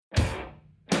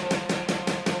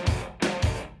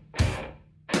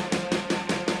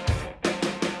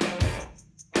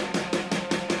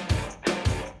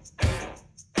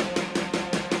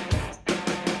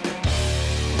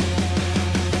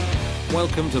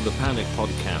welcome to the Panic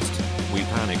Podcast. We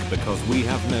panic because we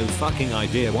have no fucking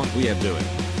idea what we are doing.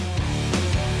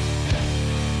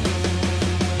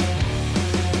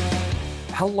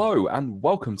 Hello and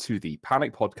welcome to the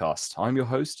Panic Podcast. I'm your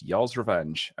host, Yar's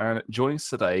Revenge, and joining us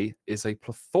today is a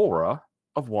plethora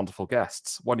of wonderful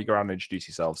guests. Why don't you go around and introduce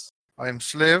yourselves? I am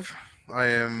Sliv. I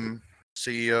am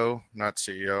not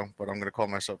CEO, but I'm going to call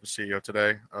myself a CEO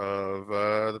today of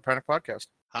the Panic Podcast.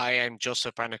 Hi, I'm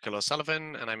Joseph Barnacle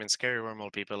O'Sullivan, and I'm in Scary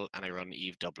Wormhole People, and I run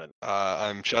Eve Dublin.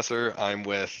 I'm Chesser. I'm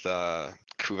with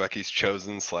Kuveki's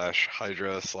Chosen /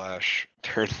 Hydra /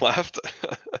 Turn Left.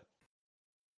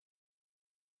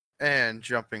 And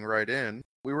jumping right in,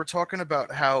 we were talking about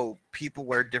how people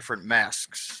wear different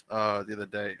masks the other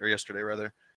day, or yesterday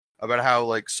rather, about how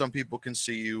like some people can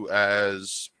see you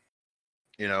as,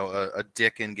 you know, a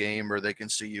dick in game, or they can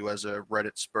see you as a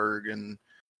Reddit spurg, and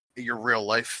your real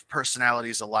life personality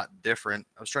is a lot different.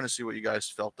 I was trying to see what you guys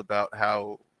felt about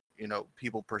how, you know,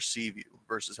 people perceive you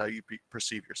versus how you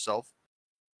perceive yourself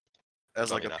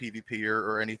as like a PvPer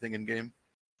or anything in game.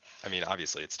 I mean,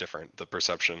 obviously it's different. The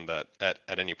perception that at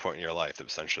any point in your life,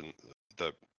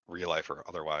 the real life or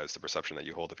otherwise, the perception that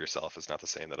you hold of yourself is not the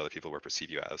same that other people will perceive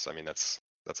you as. I mean, that's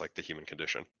like the human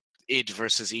condition. Id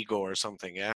versus ego or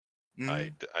something, yeah?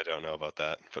 I don't know about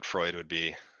that, but Freud would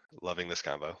be loving this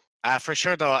combo. For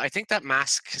sure, though, I think that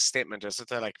mask statement is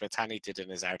that like Vitani did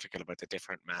in his article about the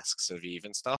different masks of Eve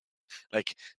and stuff.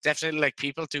 Like, definitely, like,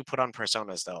 people do put on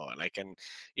personas, though. Like, and,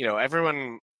 you know,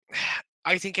 everyone...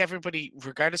 I think everybody,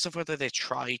 regardless of whether they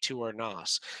try to or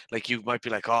not, like you might be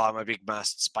like, oh, I'm a big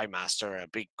spy master, a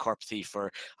big corp thief,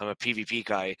 or I'm a PvP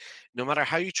guy. No matter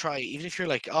how you try, even if you're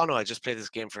like, oh no, I just play this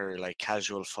game for like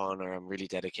casual fun, or I'm really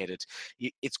dedicated,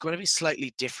 it's going to be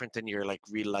slightly different than your like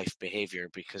real life behavior,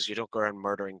 because you don't go around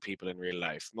murdering people in real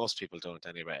life. Most people don't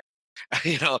anyway.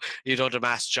 You know, you don't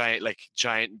amass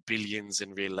giant billions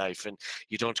in real life, and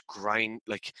you don't grind.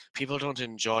 Like, people don't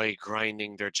enjoy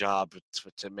grinding their job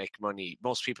to make money.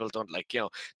 Most people don't like, you know,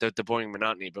 the boring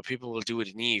monotony, but people will do it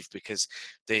in Eve because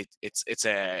it's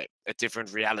a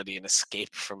different reality, an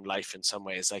escape from life in some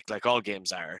ways, like all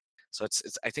games are. So it's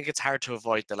I think it's hard to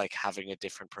avoid the like having a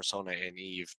different persona in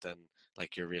Eve than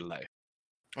like your real life.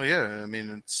 Oh yeah, I mean,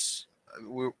 it's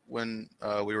when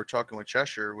we were talking with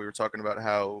Cheshire, we were talking about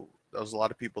how there's a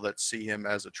lot of people that see him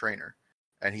as a trainer,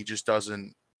 and he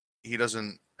doesn't,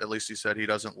 at least he said, he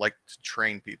doesn't like to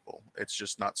train people. It's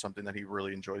just not something that he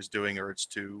really enjoys doing, or it's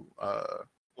too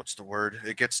what's the word?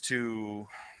 It gets too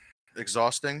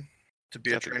exhausting to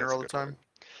be a trainer all the time.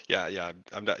 Yeah,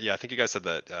 I think you guys said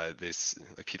that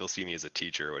like, people see me as a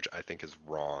teacher, which I think is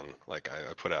wrong. Like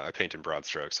I paint in broad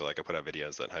strokes, so like I put out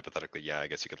videos that hypothetically, yeah, I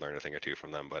guess you could learn a thing or two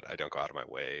from them, but I don't go out of my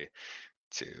way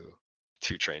to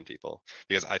train people,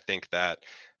 because I think that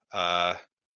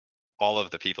all of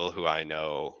the people who I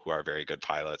know who are very good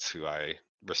pilots, who I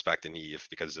respect in Eve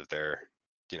because of their,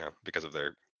 you know, because of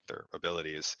their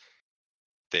abilities,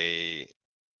 they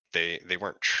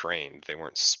weren't trained, they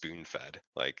weren't spoon fed.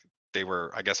 Like, they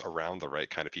were, I guess, around the right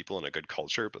kind of people in a good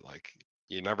culture, but like,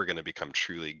 you're never going to become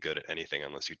truly good at anything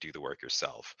unless you do the work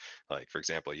yourself. Like, for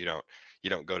example, you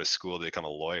don't go to school to become a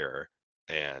lawyer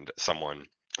and someone,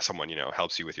 you know,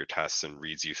 helps you with your tests and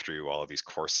reads you through all of these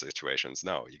course situations.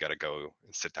 No, you got to go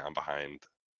and sit down behind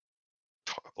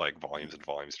like volumes and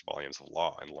volumes and volumes of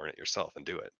law and learn it yourself and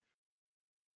do it.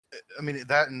 I mean,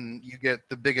 that, and you get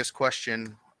the biggest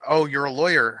question. Oh, you're a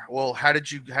lawyer. Well, how did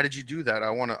you do that? I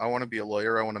want to be a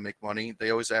lawyer. I want to make money.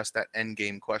 They always ask that end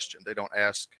game question. They don't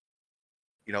ask,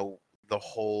 you know, the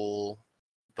whole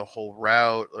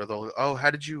route, or how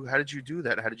did you do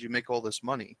that? How did you make all this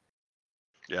money?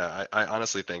 Yeah, I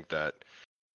honestly think that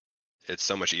it's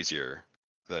so much easier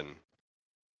than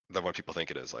what people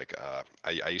think it is. Like,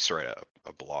 I used to write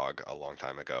a blog a long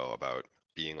time ago about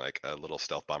being like a little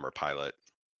stealth bomber pilot,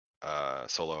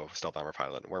 solo stealth bomber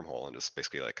pilot in Wormhole, and just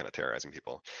basically like kind of terrorizing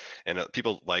people. And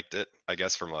people liked it, I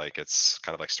guess, from like its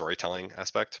kind of like storytelling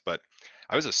aspect. But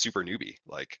I was a super newbie.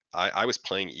 Like, I was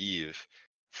playing Eve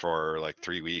for like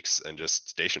 3 weeks and just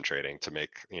station trading to make,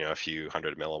 you know, a few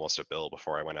 $100 mil, almost a bill,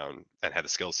 before I went out and had the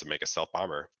skills to make a stealth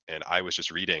bomber. And I was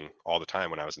just reading all the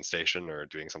time when I was in station or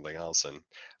doing something else, and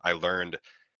I learned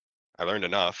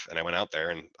enough, and I went out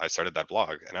there and I started that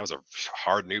blog, and I was a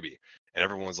hard newbie, and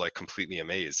everyone was like completely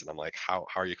amazed. And I'm like, how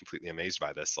are you completely amazed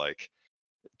by this? Like,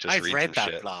 just I've read read some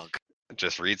that shit. blog.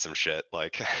 Just read some shit.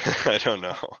 Like, I don't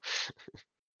know.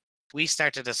 We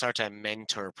started a sort of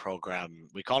mentor program.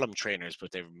 We call them trainers, but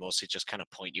they mostly just kind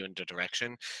of point you in the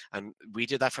direction. And we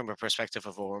did that from a perspective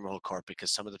of a Wormhole Corp,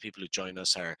 because some of the people who join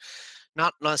us are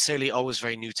not necessarily always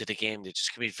very new to the game. They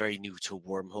just can be very new to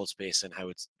Wormhole space and how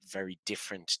it's very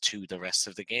different to the rest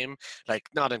of the game. Like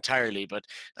not entirely, but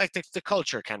like the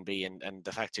culture can be, and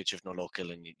the fact that you've no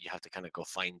local and you have to kind of go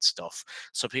find stuff.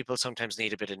 So people sometimes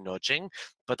need a bit of nudging,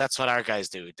 but that's what our guys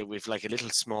do. We've like a little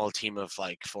small team of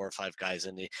like 4 or 5 guys,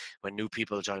 and when new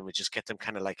people join, we just get them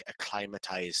kind of like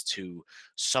acclimatized to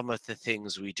some of the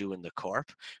things we do in the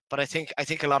corp. But I think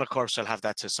a lot of corps will have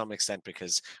that to some extent,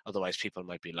 because otherwise people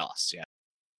might be lost. Yeah.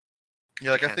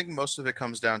 Yeah, like I can't- think most of it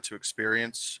comes down to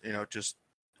experience. Just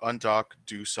undock,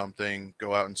 do something,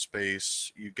 go out in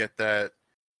space. You get that.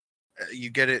 You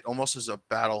get it almost as a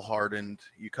battle hardened.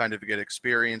 You kind of get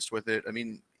experienced with it. I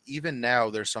mean, even now,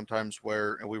 there's sometimes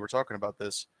where, and we were talking about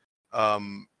this.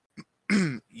 Um,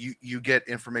 you get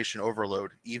information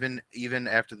overload. Even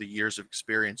after the years of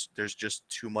experience, there's just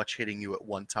too much hitting you at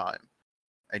one time,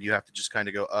 and you have to just kind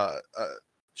of go,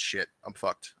 shit, I'm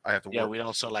fucked. I have to Yeah, work. we'd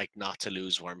also like not to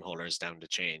lose wormholers down the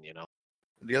chain, you know.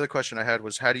 The other question I had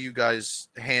was, how do you guys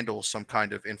handle some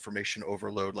kind of information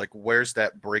overload? Like, where's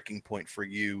that breaking point for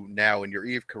you now in your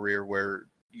Eve career where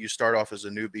you start off as a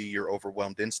newbie, you're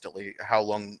overwhelmed instantly? How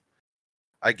long,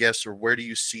 I guess, or where do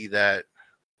you see that?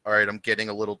 All right, I'm getting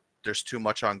a little. There's too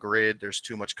much on grid. There's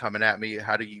too much coming at me.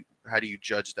 How do you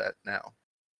judge that now?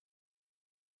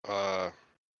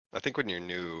 I think when you're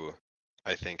new,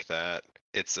 I think that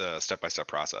it's a step-by-step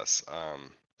process.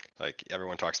 Like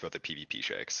everyone talks about the PvP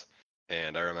shakes,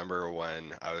 and I remember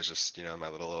when I was just, my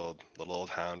little old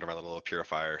hound or my little old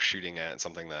purifier shooting at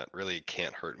something that really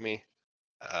can't hurt me,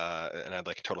 and I had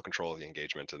like total control of the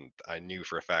engagement, and I knew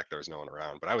for a fact there was no one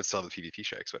around, but I would still have the PvP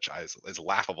shakes, which is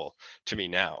laughable to me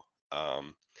now.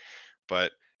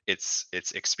 But it's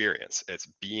experience. It's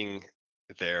being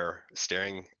there,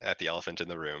 staring at the elephant in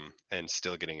the room, and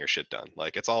still getting your shit done.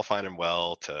 Like it's all fine and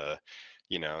well to,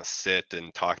 sit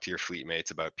and talk to your fleet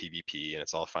mates about PvP, and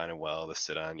it's all fine and well to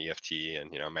sit on EFT and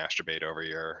masturbate over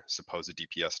your supposed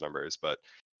DPS numbers. But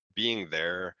being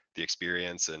there, the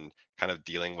experience, and kind of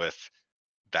dealing with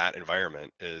that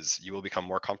environment is you will become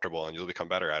more comfortable and you'll become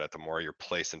better at it the more you're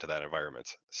placed into that environment.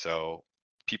 So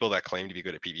people that claim to be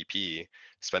good at PvP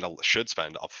should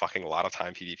spend a fucking lot of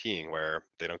time PvPing where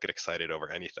they don't get excited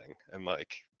over anything and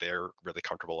like they're really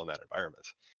comfortable in that environment.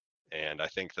 And I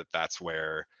think that that's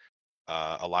where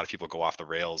a lot of people go off the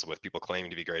rails with people claiming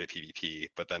to be great at PvP,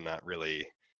 but then not really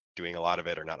doing a lot of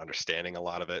it or not understanding a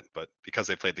lot of it. But because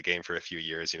they played the game for a few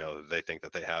years, they think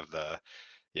that they have the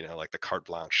like the carte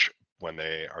blanche when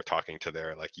they are talking to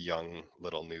their like young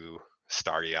little new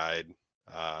starry-eyed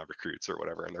recruits or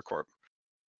whatever in their corp.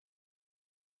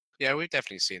 Yeah, we've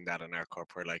definitely seen that in our corp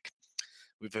where like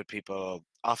we've had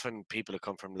often people who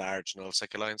come from large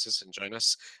nullsec alliances and join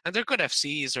us, and they're good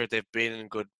FCs or they've been in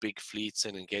good big fleets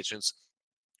and engagements.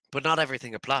 But not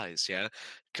everything applies, yeah,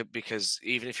 because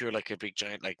even if you're like a big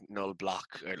giant like null block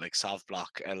or like solve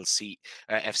block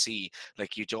FC,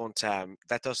 like you don't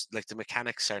that does like the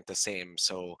mechanics aren't the same.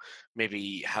 So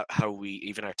maybe how we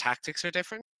even our tactics are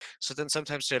different. So then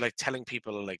sometimes they're like telling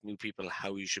people like new people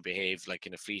how you should behave like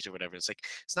in a fleet or whatever. It's like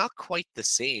it's not quite the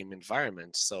same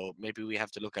environment. So maybe we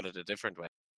have to look at it a different way.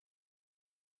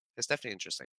 It's definitely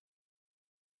interesting.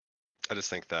 I just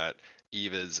think that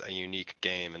Eve is a unique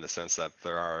game in the sense that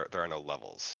there are no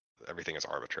levels. Everything is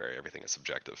arbitrary. Everything is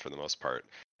subjective for the most part.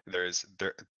 There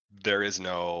is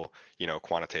no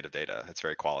quantitative data. It's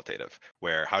very qualitative.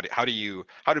 Where how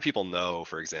do people know,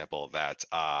 for example, that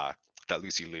that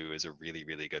Lucy Liu is a really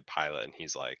really good pilot and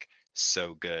he's like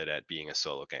so good at being a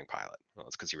solo gang pilot? Well,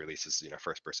 it's because he releases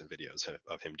first person videos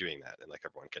of him doing that, and like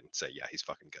everyone can say, yeah, he's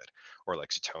fucking good. Or like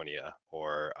Sutonia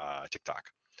or TikTok.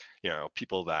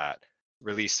 People that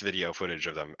release video footage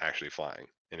of them actually flying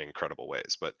in incredible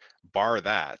ways. But bar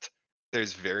that,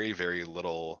 there's very, very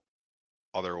little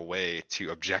other way to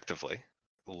objectively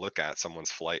look at someone's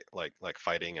flight, like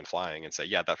fighting and flying, and say,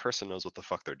 yeah, that person knows what the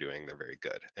fuck they're doing. They're very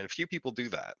good. And few people do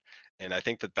that. And I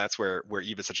think that that's where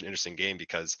Eve is such an interesting game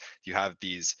because you have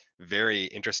these very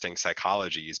interesting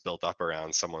psychologies built up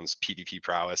around someone's PvP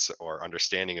prowess or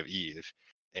understanding of Eve,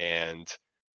 and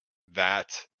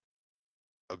that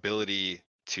ability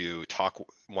to talk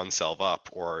oneself up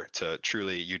or to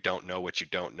truly you don't know what you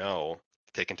don't know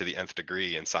taken to the nth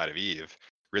degree inside of Eve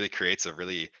really creates a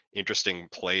really interesting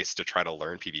place to try to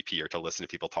learn PvP or to listen to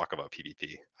people talk about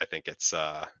PvP. I think it's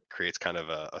creates kind of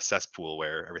a cesspool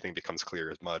where everything becomes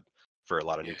clear as mud for a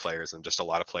lot of new players and just a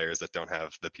lot of players that don't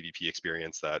have the PvP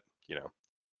experience that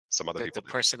some other people The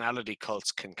do. personality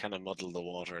cults can kind of muddle the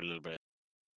water a little bit.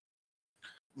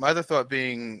 My other thought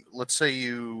being, let's say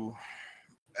you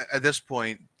at this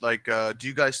point, like, do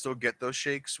you guys still get those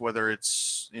shakes? Whether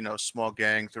it's small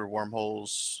gang through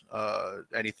wormholes,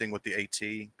 anything with the AT?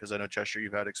 Because I know Cheshire,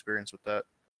 you've had experience with that.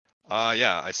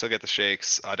 Yeah, I still get the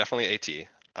shakes. Definitely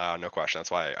AT. No question.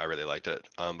 That's why I really liked it.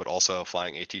 But also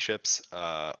flying AT ships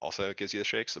also gives you the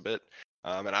shakes a bit.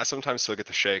 And I sometimes still get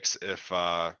the shakes if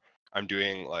I'm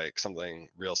doing like something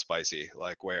real spicy,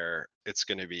 like where it's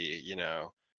going to be,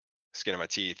 skin of my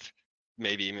teeth.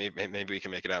 Maybe we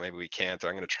can make it out. Maybe we can't. Or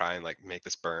I'm going to try and like make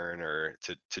this burn or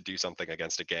to do something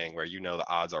against a gang where the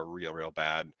odds are real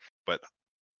bad, but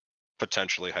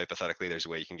potentially hypothetically there's a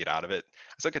way you can get out of it.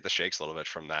 I still get the shakes a little bit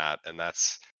from that, and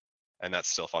that's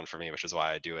still fun for me, which is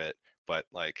why I do it. But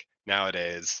like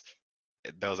nowadays,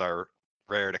 those are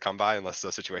rare to come by unless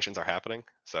those situations are happening.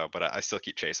 So, but I still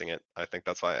keep chasing it. I think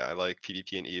that's why I like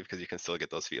PvP and Eve, because you can still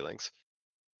get those feelings.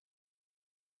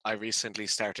 I recently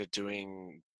started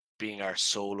being our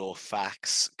solo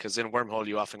fax, because in Wormhole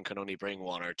you often can only bring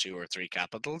 1 or 2 or 3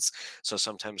 capitals. So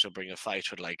sometimes we'll bring a fight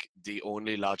with like the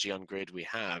only Logi on grid we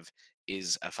have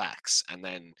is a fax, and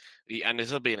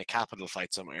it'll be in a capital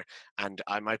fight somewhere, and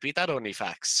I might be that only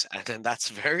fax, and then that's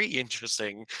very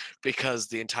interesting because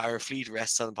the entire fleet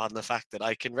rests upon the fact that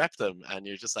I can rep them, and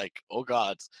you're just like, oh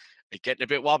god. Getting a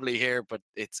bit wobbly here, but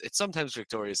it's sometimes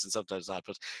victorious and sometimes not.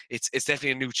 But it's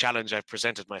definitely a new challenge I've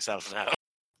presented myself now.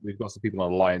 We've got some people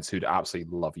on Alliance who'd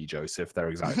absolutely love you, Joseph. They're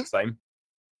exactly the same.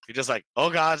 You're just like, oh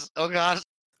god, oh god.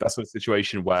 That's a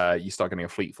situation where you start getting a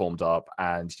fleet formed up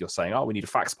and you're saying, oh, we need a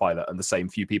fax pilot. And the same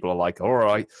few people are like, all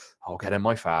right, I'll get in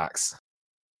my fax.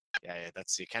 Yeah,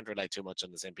 you can't rely too much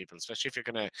on the same people, especially if you're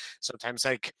gonna sometimes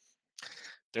like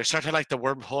there's sort of like the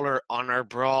wormholer honor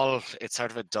brawl. It's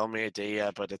sort of a dumb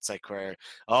idea, but it's like where,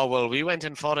 oh well, we went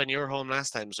and fought in your home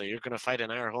last time, so you're gonna fight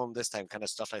in our home this time, kind of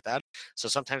stuff like that. So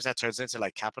sometimes that turns into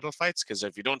like capital fights, because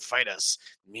if you don't fight us,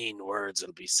 mean words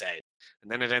will be said,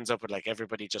 and then it ends up with like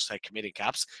everybody just like committing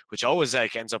caps, which always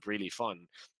like ends up really fun.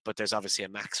 But there's obviously a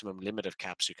maximum limit of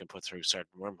caps you can put through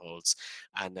certain wormholes,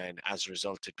 and then as a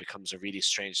result, it becomes a really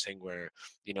strange thing where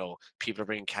people are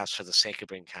bringing caps for the sake of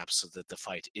bringing caps so that the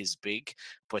fight is big,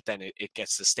 but then it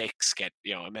gets the stakes get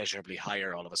immeasurably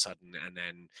higher all of a sudden, and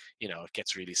then it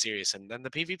gets really serious, and then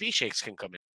the PvP shakes can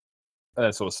come in. And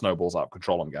it sort of snowballs out of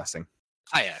control, I'm guessing.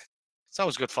 Yeah, it's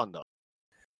always good fun though.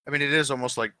 I mean, it is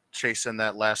almost like chasing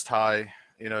that last high.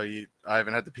 I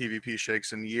haven't had the PvP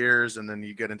shakes in years, and then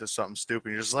you get into something stupid.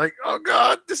 And you're just like, oh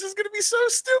god, this is gonna be so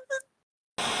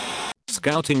stupid.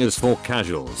 Scouting is for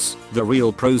casuals. The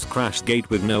real pros crash gate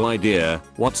with no idea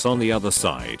what's on the other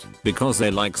side, because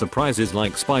they like surprises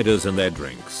like spiders in their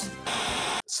drinks.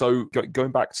 So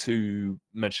going back to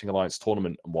mentioning Alliance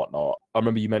tournament and whatnot, I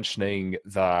remember you mentioning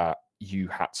that you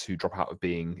had to drop out of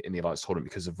being in the Alliance tournament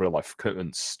because of real life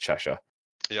commitments, Cheshire.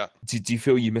 Yeah. Do you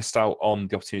feel you missed out on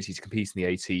the opportunity to compete in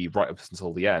the AT right up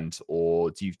until the end,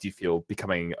 or do you feel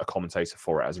becoming a commentator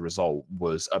for it as a result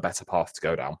was a better path to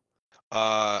go down?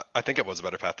 I think it was a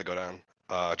better path to go down.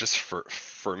 Just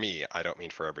for me, I don't mean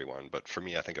for everyone, but for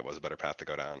me, I think it was a better path to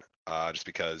go down. Just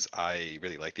because I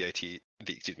really like the AT.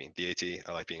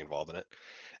 I like being involved in it,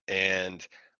 and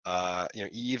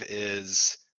Eve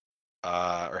is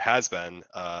or has been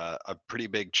a pretty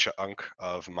big chunk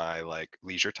of my like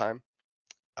leisure time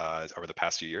over the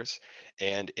past few years,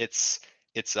 and it's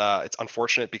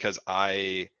unfortunate because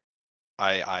I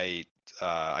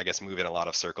guess move in a lot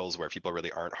of circles where people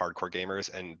really aren't hardcore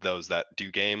gamers, and those that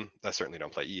do game that certainly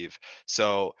don't play Eve.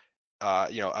 So a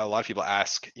lot of people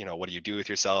ask, what do you do with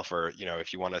yourself, or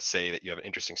if you want to say that you have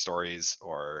interesting stories,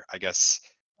 or I guess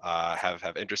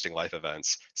have interesting life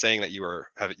events, saying that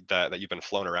that you've been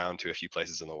flown around to a few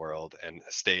places in the world and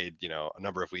stayed a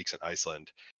number of weeks in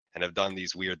Iceland and have done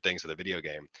these weird things with a video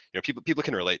game. People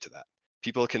can relate to that.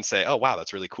 People can say, oh wow,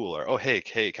 that's really cool, or oh hey,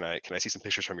 can I see some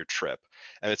pictures from your trip?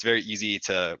 And it's very easy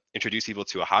to introduce people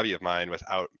to a hobby of mine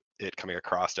without it coming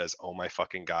across as, oh my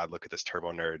fucking god, look at this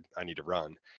turbo nerd, I need to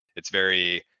run. It's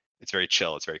very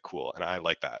chill, it's very cool, and I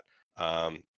like that.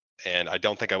 And I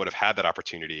don't think I would have had that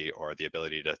opportunity or the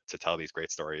ability to tell these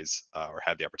great stories or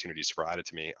had the opportunities provided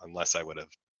to me unless I would have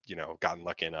gotten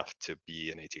lucky enough to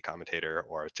be an AT commentator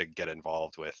or to get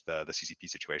involved with the CCP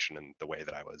situation in the way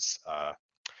that I was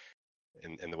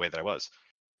in the way that I was.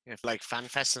 Yeah, like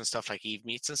FanFests and stuff like Eve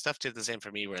Meets and stuff did the same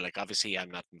for me, where like obviously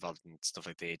I'm not involved in stuff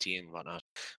like the AT and whatnot,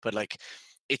 but like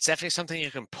it's definitely something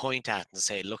you can point at and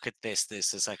say, look at this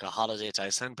is like a holiday to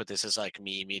Iceland, but this is like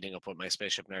me meeting up with my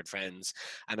Spaceship Nerd friends.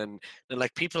 And then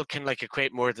like people can like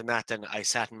equate more than that than I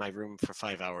sat in my room for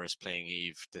 5 hours playing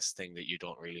Eve, this thing that you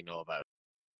don't really know about.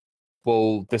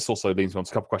 Well, this also leads me on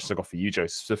to a couple of questions I got for you, Joe,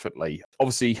 specifically.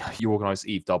 Obviously, you organise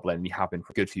Eve Dublin, and you have been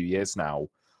for a good few years now.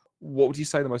 What would you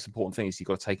say the most important thing is you've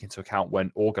got to take into account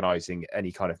when organising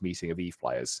any kind of meeting of Eve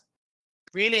players?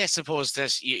 Really, I suppose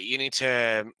that you need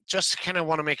to just kind of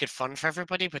want to make it fun for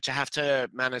everybody, but you have to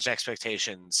manage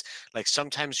expectations. Like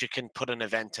sometimes you can put an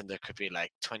event and there could be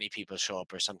like 20 people show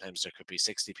up, or sometimes there could be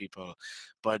 60 people,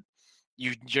 but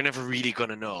you're never really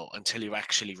going to know until you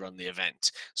actually run the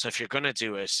event. So if you're going to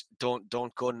do it, don't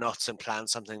go nuts and plan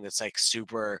something that's like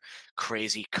super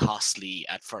crazy costly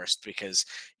at first, because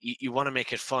you want to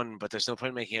make it fun, but there's no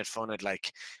point making it fun at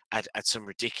like at some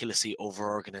ridiculously over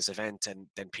organized event, and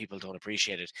then people don't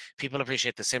appreciate it. People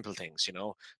appreciate the simple things,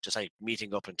 just like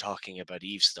meeting up and talking about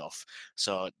Eve stuff.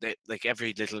 So like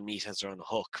every little meet has their own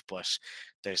hook, but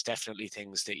there's definitely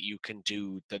things that you can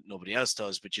do that nobody else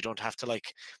does, but you don't have to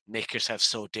like make yourself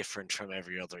so different from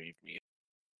every other Eve meet.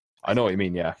 I know what you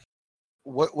mean. Yeah.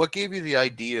 What gave you the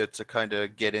idea to kind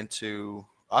of get into?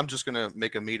 I'm just gonna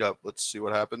make a meetup. Let's see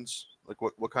what happens. Like,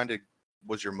 what kind of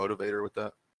was your motivator with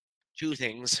that? Two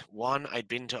things. One, I'd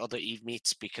been to other Eve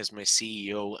meets because my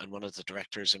CEO and one of the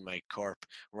directors in my corp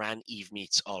ran Eve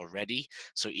meets already.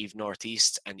 So Eve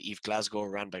Northeast and Eve Glasgow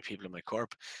were ran by people in my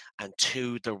corp. And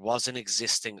two, there was an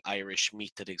existing Irish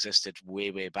meet that existed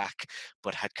way, way back,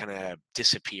 but had kind of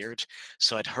disappeared.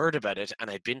 So I'd heard about it and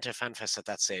I'd been to FanFest at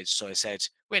that stage. So I said,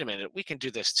 wait a minute, we can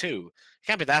do this too. It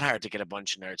can't be that hard to get a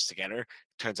bunch of nerds together.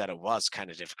 Turns out it was kind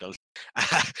of difficult.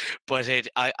 But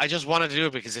I just wanted to do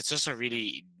it because it's just a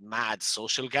really mad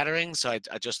social gathering. So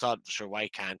I just thought, sure, why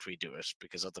can't we do it?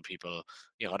 Because other people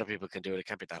can do it. It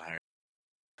can't be that hard.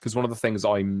 Because one of the things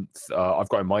I've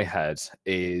got in my head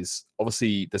is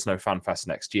obviously there's no FanFest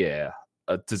next year.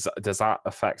 Does that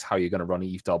affect how you're going to run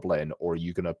Eve Dublin, or are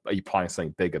you planning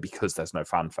something bigger because there's no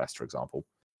FanFest, for example?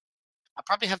 I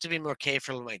probably have to be more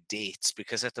careful in my dates,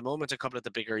 because at the moment a couple of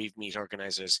the bigger Eve meet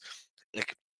organizers,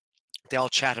 like, they all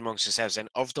chat amongst themselves, and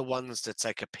of the ones that's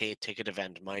like a paid ticket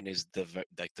event, mine is the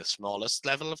smallest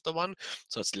level of the one,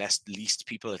 so it's least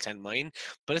people attend mine,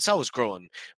 but it's always growing.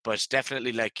 But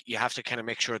definitely, like, you have to kind of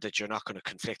make sure that you're not going to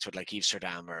conflict with like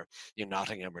Amsterdam or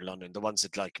Nottingham or London, the ones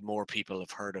that like more people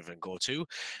have heard of and go to.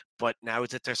 But now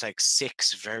that there's like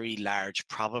 6 very large,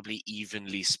 probably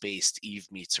evenly spaced Eve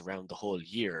meets around the whole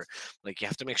year, like, you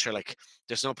have to make sure, like,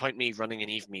 there's no point me running an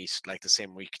Eve meet like the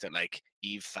same week that like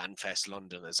Eve FanFest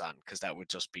London is on, because that would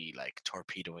just be like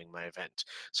torpedoing my event.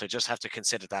 So I just have to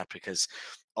consider that, because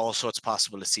also it's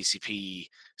possible that CCP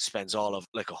spends all of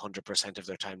like 100% of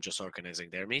their time just organizing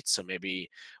their meets. So maybe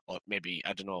I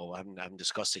don't know. I haven't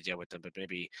discussed it yet with them, but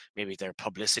maybe their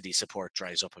publicity support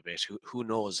dries up a bit. Who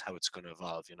knows how it's going to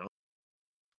evolve?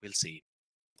 We'll see.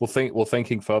 Well,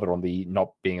 thinking further on the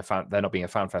not being a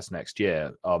FanFest next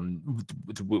year,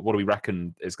 what do we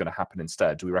reckon is going to happen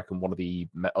instead? Do we reckon one of the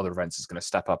other events is going to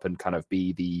step up and kind of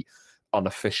be the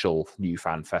unofficial new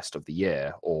FanFest of the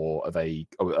year, or are they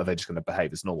just going to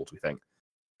behave as normal, do we think?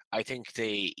 I think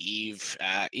the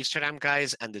Amsterdam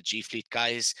guys and the G Fleet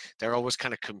guys, they're always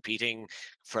kind of competing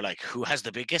for like who has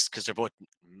the biggest, because they're both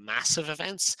massive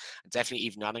events. Definitely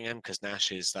Eve Nottingham, because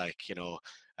Nash is like,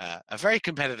 a very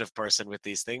competitive person with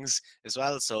these things as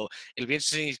well. So it'll be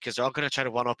interesting, because they're all going to try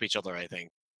to one up each other, I think.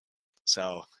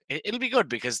 So it'll be good,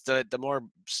 because the more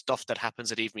stuff that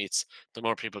happens at Eve meets, the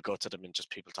more people go to them, and just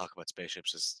people talk about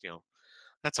spaceships is,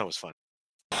 that's always fun.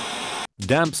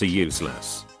 Damps are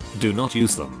useless. Do not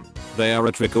use them. They are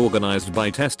a trick organized by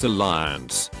Test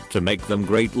Alliance to make them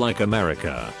great like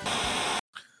America.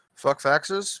 Fuck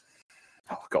faxes.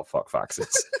 Oh god, fuck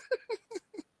faxes.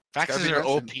 Faxes be are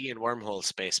mentioned. OP in wormhole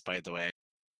space, by the way.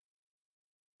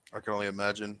 I can only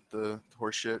imagine the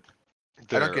horse shit.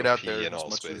 They're don't get out OP there in as all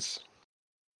much space.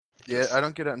 Yeah, I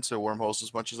don't get out into wormholes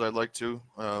as much as I'd like to.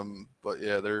 But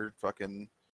yeah, they're fucking.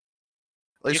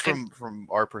 At least from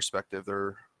our perspective,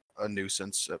 they're a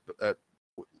nuisance.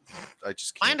 I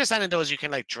just My can't. understanding though is you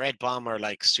can like dread bomb or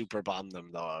like super bomb them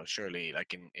though, surely,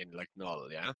 like in like Null,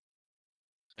 yeah?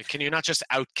 Like, can you not just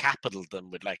out capital them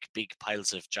with like big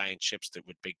piles of giant ships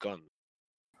with big guns?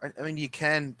 I mean, you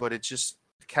can, but it's just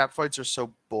cap fights are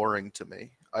so boring to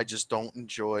me. I just don't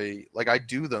enjoy. Like, I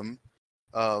do them,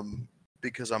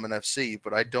 because I'm an FC,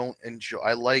 but I don't enjoy.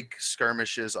 I like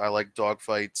skirmishes. I like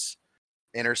dogfights.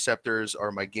 Interceptors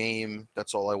are my game.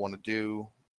 That's all I want to do.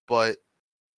 But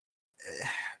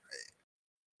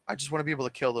I just want to be able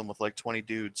to kill them with like 20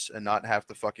 dudes and not have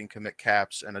to fucking commit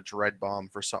caps and a dread bomb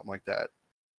for something like that.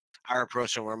 Our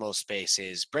approach in wormhole space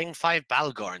is bring 5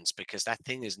 Balgorns, because that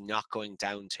thing is not going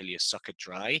down till you suck it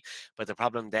dry. But the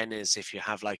problem then is if you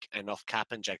have like enough cap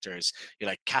injectors, you're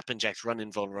like cap inject, run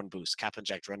invuln, run boost, cap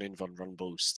inject, run invuln, run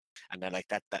boost. And then like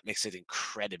that makes it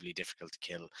incredibly difficult to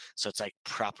kill. So it's like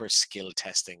proper skill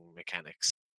testing mechanics.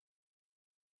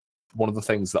 One of the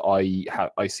things that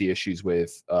I see issues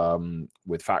with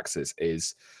faxes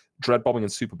is dread bombing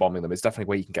and super bombing them is definitely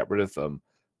where you can get rid of them,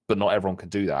 but not everyone can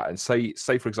do that. And say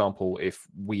for example, if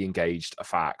we engaged a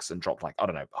fax and dropped like, I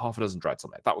don't know, half a dozen dreads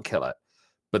on it, that would kill it.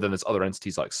 But then there's other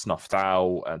entities like Snuffed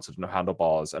Out and sort of No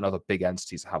Handlebars and other big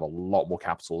entities that have a lot more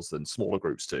capitals than smaller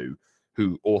groups do,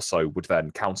 who also would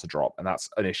then counter drop. And that's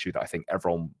an issue that I think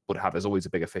everyone would have. There's always a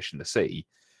bigger fish in the sea.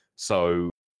 So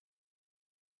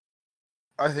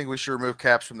I think we should remove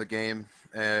caps from the game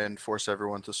and force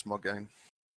everyone to small gang.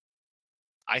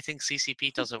 I think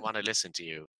CCP doesn't want to listen to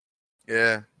you.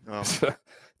 Yeah.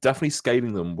 Definitely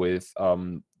scaling them with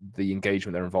the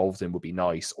engagement they're involved in would be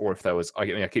nice. Or if there was, I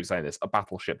mean, I keep saying this, a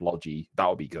battleship logi, that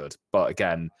would be good. But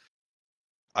again,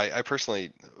 I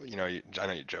personally, I know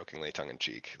you're jokingly tongue in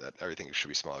cheek that everything should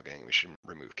be small gang. We should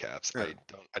remove caps. Yeah.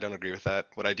 I don't agree with that.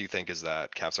 What I do think is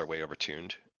that caps are way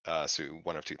overtuned. So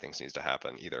one of two things needs to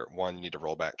happen. Either one, you need to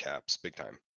roll back caps big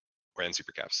time, or in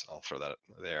super caps. I'll throw that.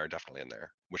 They are definitely in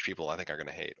there, which people I think are going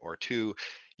to hate. Or two,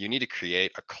 you need to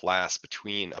create a class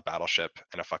between a battleship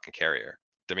and a fucking carrier.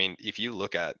 I mean, if you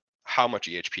look at how much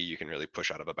EHP you can really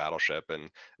push out of a battleship and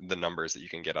the numbers that you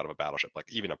can get out of a battleship, like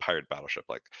even a pirate battleship,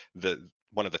 like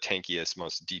one of the tankiest,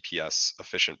 most DPS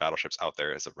efficient battleships out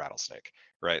there is a Rattlesnake,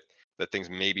 right? That thing's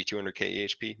maybe 200k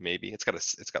EHP, maybe. It's got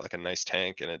like a nice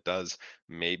tank, and it does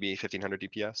maybe 1500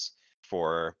 DPS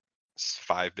for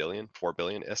 5 billion, 4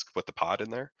 billion ISK with the pod in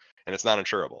there, and it's not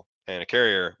insurable. And a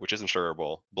carrier, which is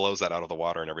insurable, blows that out of the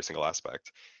water in every single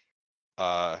aspect.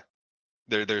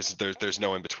 There's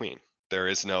no in between. There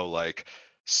is no like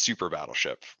super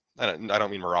battleship. I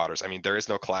don't mean Marauders. I mean, there is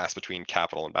no class between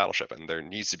capital and battleship, and there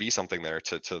needs to be something there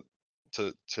to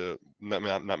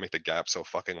not make the gap so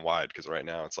fucking wide, because right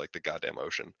now it's like the goddamn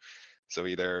ocean. So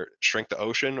either shrink the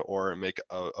ocean or make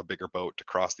a bigger boat to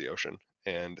cross the ocean,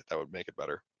 and that would make it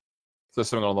better. So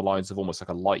something along the lines of almost like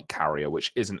a light carrier,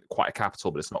 which isn't quite a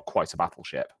capital, but it's not quite a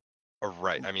battleship.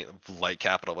 Right. I mean, light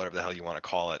capital, whatever the hell you want to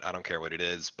call it. I don't care what it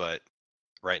is, but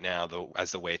right now, though,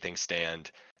 as the way things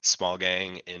stand, small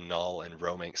gang in null and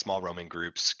small roaming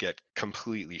groups get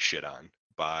completely shit on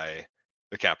by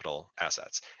the capital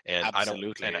assets. And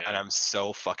Absolutely, and I'm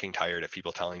so fucking tired of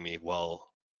people telling me, well,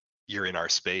 you're in our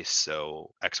space,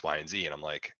 so X, Y, and Z. And I'm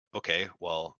like, okay,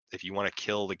 well, if you want to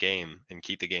kill the game and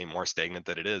keep the game more stagnant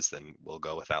than it is, then we'll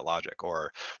go with that logic.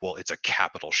 Or, well, it's a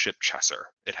capital ship chesser.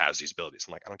 It has these abilities.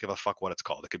 I'm like, I don't give a fuck what it's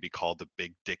called. It could be called the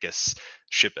Big Dickus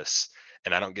Shippus.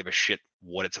 And I don't give a shit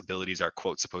what its abilities are,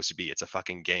 quote, supposed to be. It's a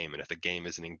fucking game. And if the game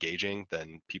isn't engaging,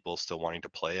 then people still wanting to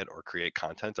play it or create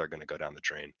content are going to go down the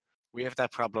drain. We have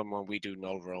that problem when we do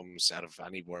null roams out of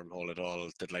any wormhole at all,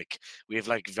 that like we have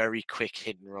like very quick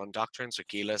hit and run doctrines with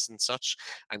Gilas and such.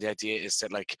 And the idea is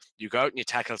that like you go out and you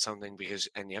tackle something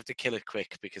and you have to kill it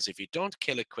quick, because if you don't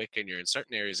kill it quick and you're in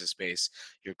certain areas of space,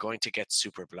 you're going to get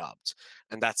super blobbed.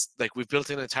 And that's like, we've built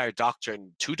an entire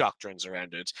doctrine, 2 doctrines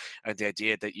around it. And the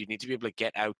idea that you need to be able to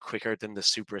get out quicker than the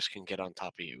supers can get on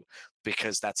top of you,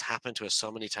 because that's happened to us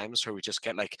so many times where we just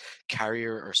get like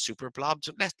carrier or super blobbed,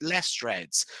 less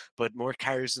dreads, but more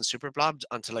carriers and super blobbed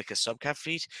onto like a subcap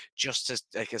fleet, just as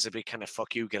like as a big kind of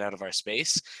fuck you, get out of our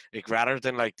space. Like rather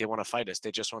than like they want to fight us,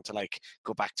 they just want to like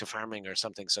go back to farming or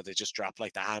something, so they just drop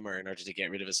like the hammer in order to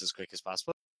get rid of us as quick as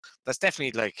possible. That's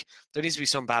definitely like, there needs to be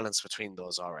some balance between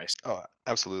those, all right. Oh,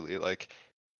 absolutely. Like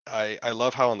I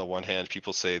love how on the one hand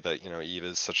people say that Eve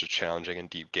is such a challenging and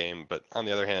deep game, but on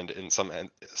the other hand, in some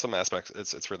aspects,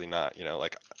 it's really not.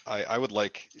 Like I would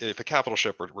like, if a capital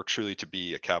ship were truly to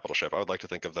be a capital ship, I would like to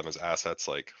think of them as assets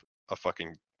like a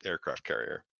fucking aircraft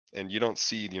carrier. And you don't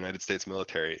see the United States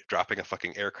military dropping a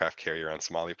fucking aircraft carrier on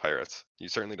Somali pirates. You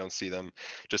certainly don't see them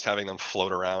just having them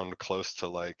float around close to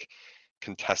like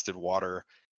contested water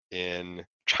in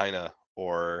China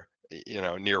or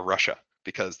near Russia,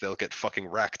 because they'll get fucking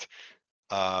wrecked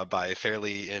by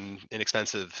fairly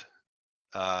inexpensive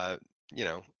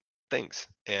things.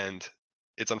 And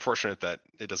it's unfortunate that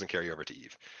it doesn't carry over to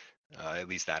Eve, at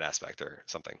least that aspect or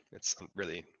something. It's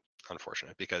really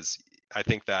unfortunate, because I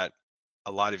think that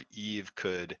a lot of Eve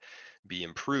could be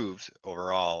improved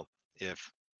overall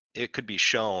if it could be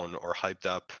shown or hyped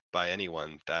up by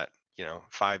anyone that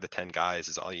 5 to 10 guys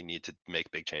is all you need to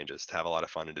make big changes, to have a lot of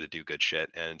fun and to do good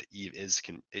shit. And Eve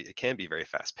it can be very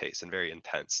fast paced and very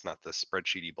intense, not the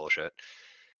spreadsheety bullshit.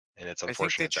 And it's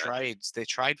unfortunate. I think they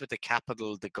tried with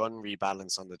the gun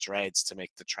rebalance on the dreads to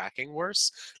make the tracking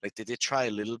worse. Like they did try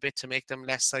a little bit to make them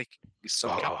less like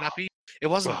subcap nappy. It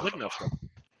wasn't good enough though.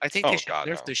 I think they should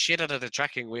nerf the shit out of the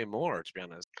tracking way more, to be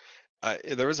honest.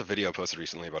 There was a video posted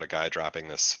recently about a guy dropping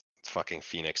this fucking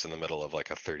Phoenix in the middle of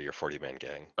like a 30 or 40 man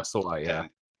gang. I saw that, yeah. And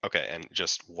Okay, and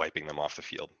just wiping them off the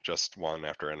field, just one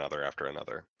after another after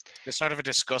another. It's sort of a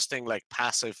disgusting like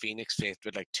passive Phoenix Faith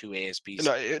with like 2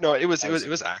 ASBs. No, it was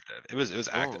active. It was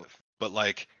Oh. active. But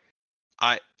like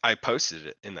I posted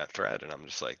it in that thread and I'm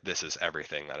just like, this is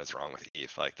everything that is wrong with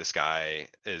Eve. Like this guy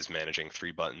is managing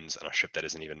 3 buttons on a ship that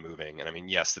isn't even moving. And I mean,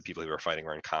 yes, the people who were fighting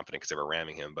were incompetent because they were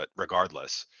ramming him, but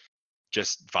regardless,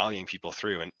 just volleying people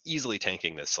through and easily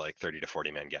tanking this like 30 to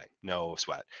 40 man gang. No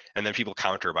sweat. And then people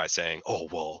counter by saying, oh,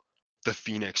 well, the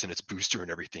Phoenix and its booster and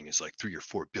everything is like 3 or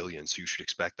 4 billion, so you should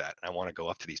expect that. And I want to go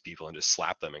up to these people and just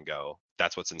slap them and go,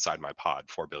 that's what's inside my pod,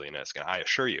 4 billion ISK. And I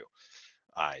assure you,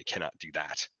 I cannot do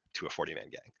that to a 40 man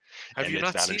gang. Have and you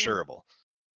it's not seen? insurable.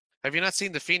 Have you not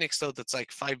seen the Phoenix though? That's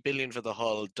like 5 billion for the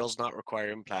hull, does not require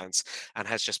implants, and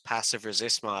has just passive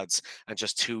resist mods and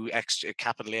just 2 extra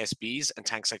capital ASBs and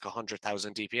tanks like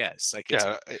 100,000 DPS. Like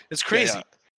it's crazy.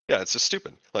 Yeah, it's just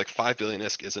stupid. Like 5 billion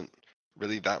ISK isn't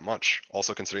really that much.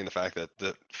 Also considering the fact that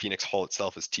the Phoenix hull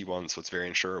itself is T1, so it's very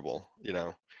insurable. You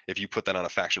know, if you put that on a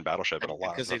faction battleship, and a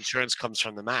lot because the insurance comes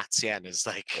from the mats, yeah, and it's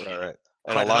like right.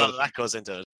 And quite a lot of that goes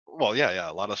into it. Well, yeah,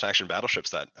 a lot of faction battleships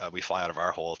that we fly out of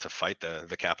our hull to fight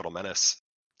the capital menace,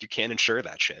 you can't insure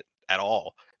that shit at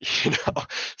all, you know.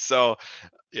 So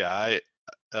yeah,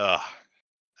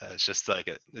 it's just like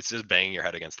it's just banging your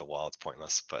head against the wall. It's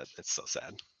pointless, but it's so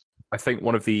sad. I think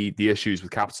one of the issues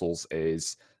with capitals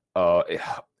is in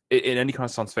any kind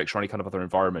of science fiction or any kind of other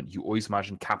environment, you always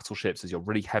imagine capital ships as your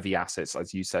really heavy assets,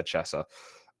 as you said, Chessa.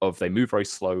 Of they move very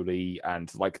slowly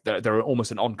and like they're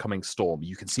almost an oncoming storm.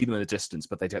 You can see them in the distance,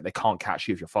 but they can't catch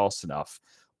you if you're fast enough,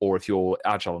 or if you're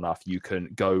agile enough, you can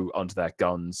go under their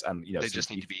guns. And you know, they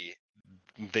just need to be.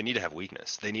 They need to have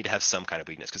weakness. They need to have some kind of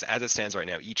weakness because as it stands right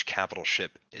now, each capital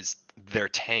ship is their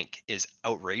tank is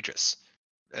outrageous.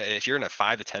 If you're in a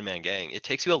 5 to 10 man gang, it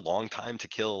takes you a long time to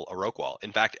kill a Rockwall.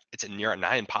 In fact, it's near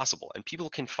nigh impossible, and people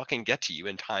can fucking get to you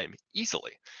in time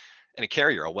easily. And a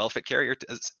carrier, a well-fit carrier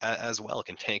as well,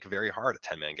 can tank very hard a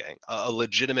 10-man gang, a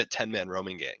legitimate 10-man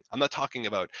roaming gang. I'm not talking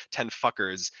about 10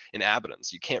 fuckers in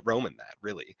Abaddon's. You can't roam in that,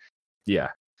 really. Yeah.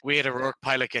 We had a Rourke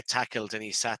pilot get tackled and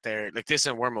he sat there, like this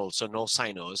in Wormhole, so no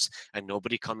sinos and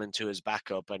nobody coming to his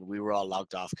backup, and we were all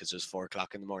logged off because it was 4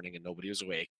 o'clock in the morning and nobody was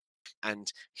awake.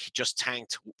 And he just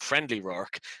tanked, friendly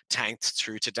Rourke tanked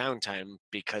through to downtime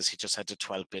because he just had the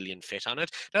 12 billion fit on it.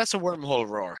 That's a Wormhole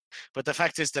Rourke. But the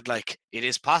fact is that like it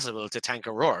is possible to tank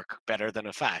a Rourke better than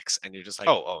a Fax, and you're just like,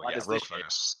 oh yeah, Rourke are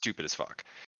stupid as fuck.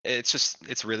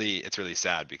 It's really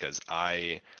sad because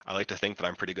I like to think that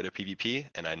I'm pretty good at PvP,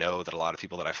 and I know that a lot of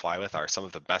people that I fly with are some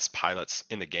of the best pilots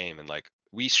in the game, and like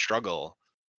we struggle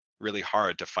really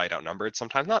hard to fight outnumbered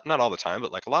sometimes, not all the time,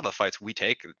 but like a lot of the fights we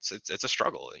take, it's a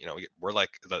struggle. You know, we're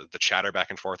like the chatter back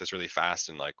and forth is really fast,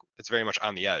 and like it's very much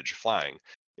on the edge flying.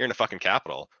 You're in a fucking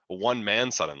capital, one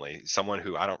man suddenly, someone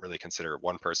who I don't really consider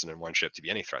one person in one ship to be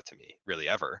any threat to me really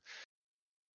ever,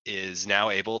 is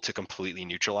now able to completely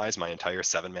neutralize my entire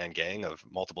 7-man gang of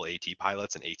multiple AT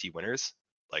pilots and AT winners.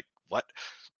 Like what?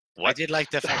 I did like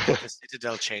the fact that the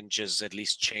Citadel changes at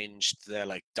least changed the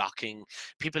like docking.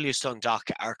 People used to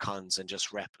undock Archons and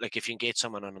just rep. Like if you engage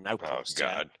someone on an outpost. Oh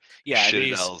god. Yeah.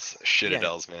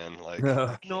 Shitadels, man. Like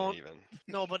no,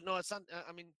 but no, it's not.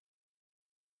 I mean.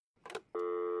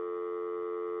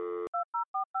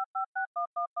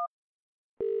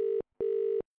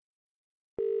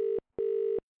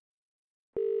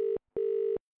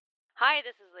 Hi,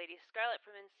 this is Lady Scarlet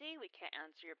from NC. We can't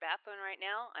answer your bat phone right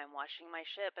now. I'm washing my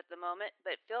ship at the moment,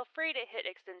 but feel free to hit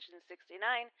extension 69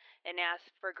 and ask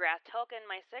for Grath Tolkien,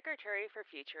 my secretary, for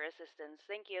future assistance.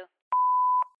 Thank you.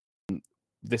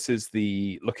 This is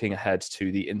the looking ahead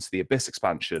to the Into the Abyss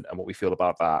expansion and what we feel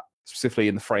about that, specifically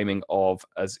in the framing of,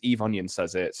 as Eve Onion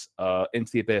says it,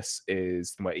 Into the Abyss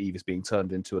is where Eve is being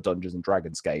turned into a Dungeons and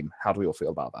Dragons game. How do we all feel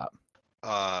about that?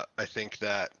 I think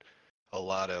that a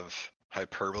lot of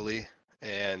hyperbole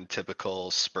and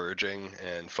typical spurging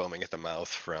and foaming at the mouth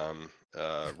from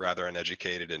rather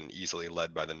uneducated and easily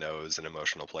led by the nose and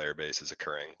emotional player base is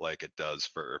occurring, like it does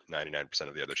for 99%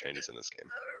 of the other changes in this game.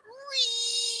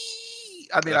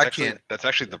 I mean, That's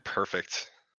actually the perfect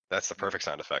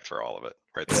sound effect for all of it,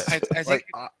 right there. I think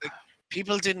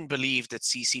people didn't believe that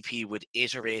CCP would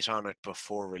iterate on it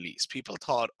before release. People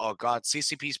thought, oh God,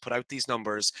 CCP's put out these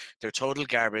numbers. They're total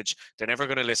garbage. They're never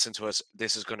going to listen to us.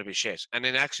 This is going to be shit. And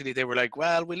then actually they were like,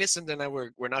 well, we listened and now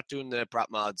we're not doing the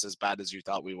prop mods as bad as you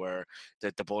thought we were.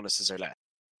 The bonuses are less.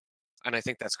 And I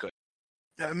think that's good.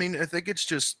 I mean, I think it's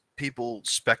just people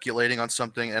speculating on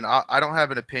something, and I don't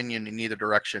have an opinion in either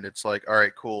direction. It's like, all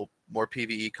right, cool, more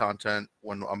PvE content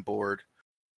when I'm bored.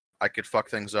 I could fuck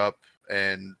things up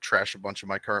and trash a bunch of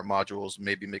my current modules,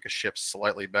 maybe make a ship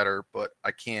slightly better, but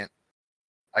I can't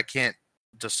I can't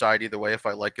decide either way if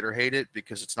I like it or hate it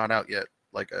because it's not out yet.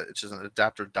 Like it's just an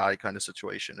adapt or die kind of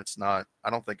situation. It's not. I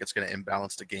don't think it's going to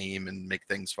imbalance the game and make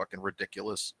things fucking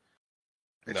ridiculous.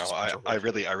 It's No, just a bunch of I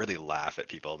horseshit. really laugh at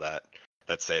people that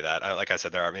say that. Like I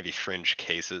said, there are maybe fringe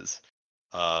cases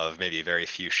of maybe very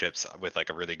few ships with like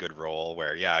a really good roll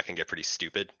where yeah, it can get pretty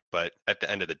stupid. But at the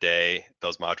end of the day,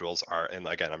 those modules are, and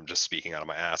again, I'm just speaking out of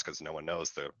my ass because no one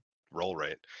knows the roll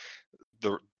rate.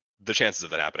 The the chances of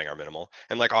that happening are minimal.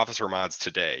 And like officer mods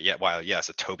today, yeah, while yes,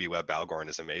 a Toby Web Balgorn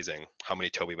is amazing, how many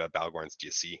Toby Web Balgorns do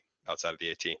you see outside of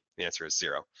the AT? The answer is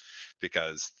 0,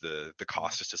 because the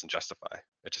cost just doesn't justify.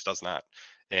 It just does not.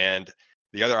 And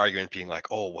the other argument being like,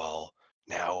 oh well,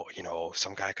 now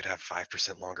some guy could have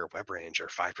 5% longer web range or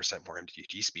 5% more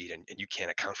MWG speed, and you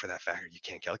can't account for that factor. You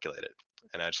can't calculate it.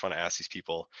 And I just want to ask these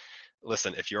people,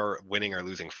 listen, if you're winning or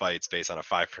losing fights based on a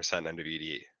 5%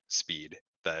 MWD speed,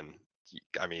 then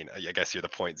I mean, I guess you're the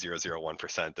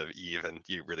 0.001% of Eve, and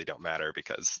you really don't matter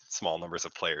because small numbers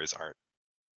of players aren't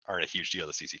a huge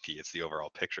deal to CCP. It's the overall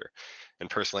picture. And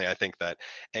personally, I think that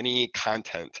any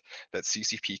content that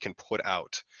CCP can put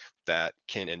out that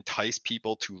can entice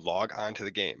people to log on to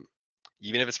the game,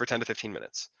 even if it's for 10 to 15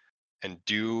 minutes, and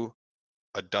do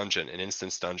a dungeon, an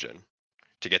instance dungeon,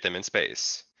 to get them in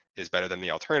space, is better than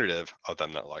the alternative of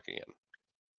them not logging in.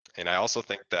 And I also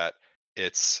think that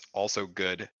it's also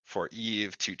good for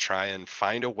Eve to try and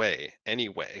find a way, any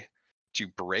way, to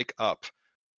break up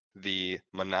the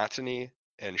monotony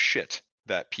and shit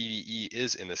that PvE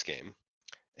is in this game.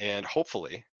 And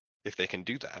hopefully, if they can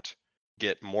do that,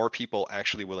 get more people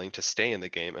actually willing to stay in the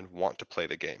game and want to play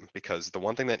the game. Because the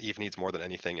one thing that Eve needs more than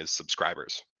anything is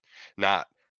subscribers, not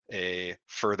a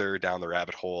further down the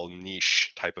rabbit hole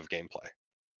niche type of gameplay.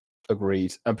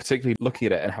 Agreed. And particularly looking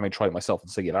at it and having tried it myself in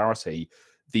Singularity,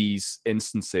 these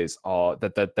instances are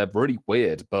that they're really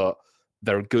weird, but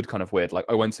they're a good kind of weird. Like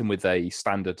I went in with a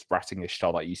standard Rattingish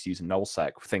style that I used to use in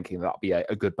Nullsec, thinking that'd be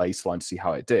a good baseline to see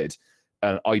how it did.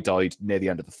 And I died near the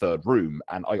end of the third room,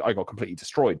 and I got completely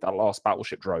destroyed. That last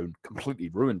battleship drone completely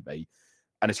ruined me.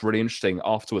 And it's really interesting.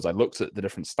 Afterwards, I looked at the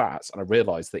different stats, and I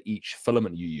realized that each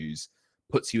filament you use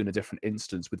puts you in a different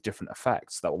instance with different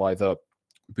effects that will either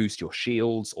boost your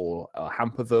shields or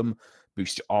hamper them,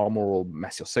 boost your armor or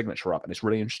mess your signature up. And it's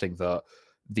really interesting that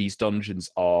these dungeons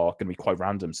are going to be quite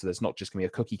random. So there's not just going to be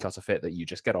a cookie cutter fit that you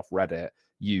just get off Reddit,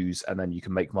 use, and then you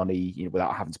can make money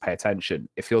without having to pay attention.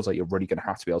 It feels like you're really going to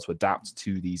have to be able to adapt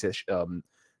to these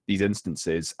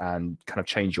instances and kind of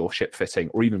change your ship fitting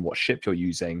or even what ship you're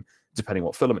using, depending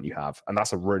what filament you have. And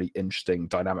that's a really interesting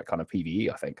dynamic kind of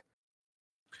PvE, I think.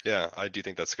 Yeah, I do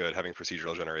think that's good. Having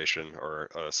procedural generation or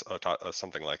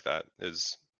something like that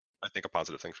is, I think, a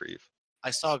positive thing for Eve. I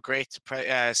saw a great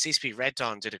CCP Red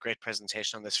Dawn did a great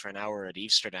presentation on this for an hour at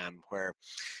Amsterdam, where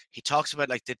he talks about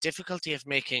like the difficulty of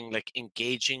making like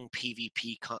engaging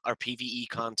PvP or PvE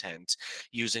content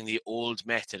using the old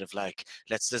method of like,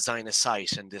 let's design a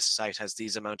site, and this site has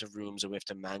these amount of rooms, and we have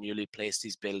to manually place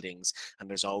these buildings, and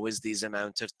there's always these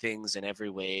amount of things in every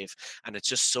wave, and it's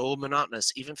just so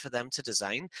monotonous even for them to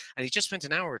design. And he just spent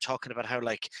an hour talking about how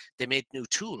like they made new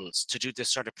tools to do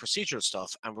this sort of procedural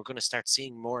stuff, and we're going to start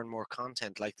seeing more and more content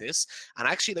like this. And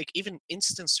actually, like, even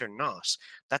instance or not,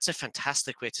 that's a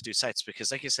fantastic way to do sites,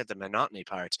 because like you said, the monotony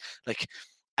part, like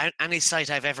any site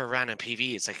I've ever ran in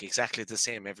PV, it's like exactly the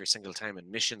same every single time,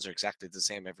 and missions are exactly the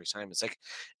same every time. It's like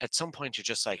at some point you're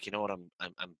just like, you know what,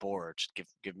 I'm bored.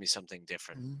 Give me something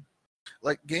different.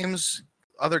 Like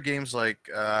other games like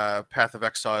Path of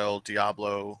Exile,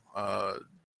 Diablo,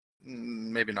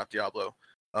 maybe not Diablo,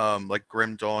 like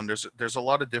Grim Dawn. There's a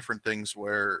lot of different things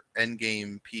where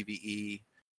endgame PvE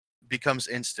becomes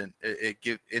instant.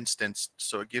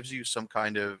 So it gives you some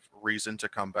kind of reason to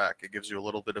come back. It gives you a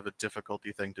little bit of a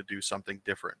difficulty thing to do something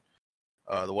different.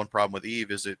 The one problem with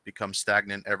Eve is it becomes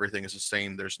stagnant. Everything is the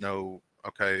same. There's no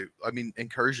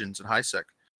incursions in HiSec,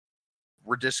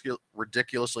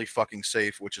 ridiculously fucking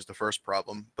safe, which is the first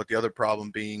problem. But the other problem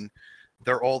being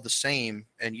they're all the same,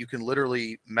 and you can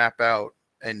literally map out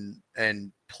and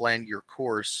plan your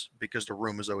course because the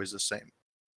room is always the same.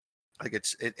 Like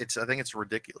it's I think it's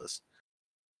ridiculous.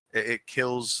 It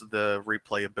kills the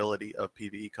replayability of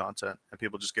PvE content, and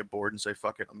people just get bored and say,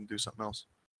 fuck it, I'm gonna do something else.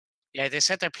 Yeah, they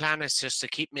said their plan is just to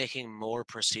keep making more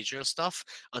procedural stuff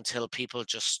until people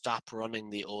just stop running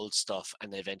the old stuff,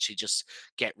 and they eventually just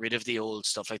get rid of the old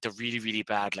stuff, like the really, really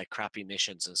bad, like crappy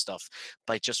missions and stuff,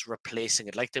 by just replacing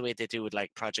it, like the way they do with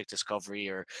like Project Discovery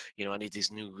or any of these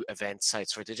new event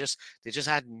sites, where they just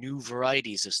add new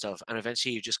varieties of stuff, and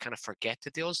eventually you just kind of forget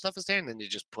that the old stuff is there, and then you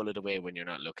just pull it away when you're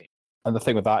not looking. And the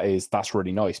thing with that is that's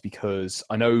really nice because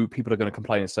I know people are going to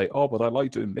complain and say, oh, but I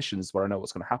like doing missions where I know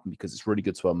what's going to happen because it's really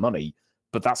good to earn money.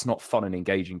 But that's not fun and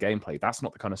engaging gameplay. That's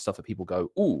not the kind of stuff that people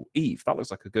go, ooh, Eve, that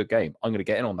looks like a good game. I'm going to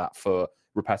get in on that for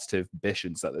repetitive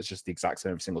missions that is just the exact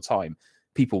same every single time.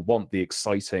 People want the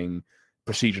exciting,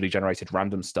 procedurally generated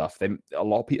random stuff. A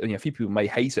lot of people, a few people may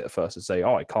hate it at first and say,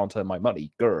 oh, I can't earn my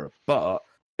money. Grr. But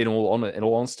in all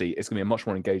honesty, it's going to be a much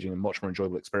more engaging and much more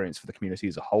enjoyable experience for the community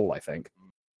as a whole, I think.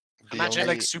 Imagine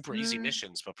like super easy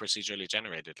missions, but procedurally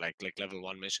generated, like level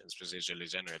 1 missions procedurally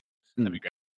generated. That'd be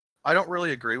great. I don't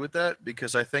really agree with that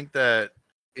because I think that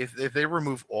if they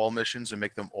remove all missions and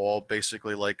make them all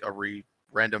basically like a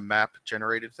random map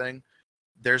generated thing,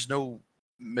 there's no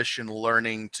mission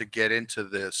learning to get into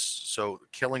this. So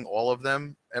killing all of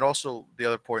them, and also the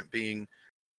other point being,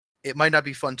 it might not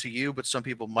be fun to you, but some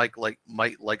people might like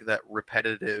that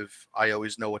repetitive. I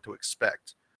always know what to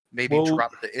expect. Maybe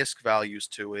drop the ISK values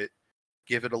to it.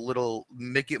 Give it a little,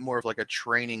 make it more of like a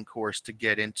training course to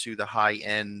get into the high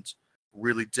end,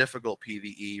 really difficult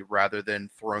PvE rather than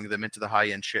throwing them into the high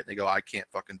end shit and they go, I can't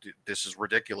fucking do this. Is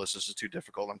ridiculous. This is too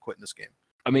difficult. I'm quitting this game.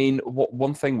 I mean,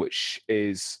 one thing which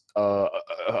is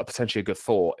potentially a good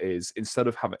thought is instead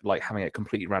of having it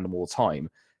completely random all the time,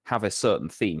 have a certain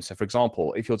theme. So, for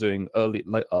example, if you're doing low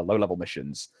level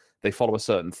missions, they follow a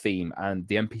certain theme, and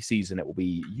the NPCs in it will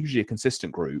be usually a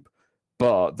consistent group,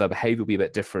 but their behavior will be a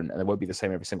bit different and it won't be the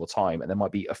same every single time. And there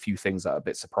might be a few things that are a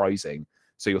bit surprising.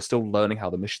 So you're still learning how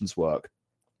the missions work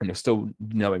and you're still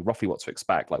knowing roughly what to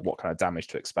expect, like what kind of damage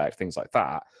to expect, things like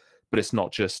that. But it's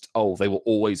not just, oh, they will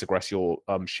always aggress your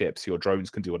ships, your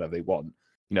drones can do whatever they want.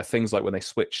 Things like when they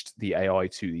switched the AI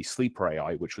to the sleeper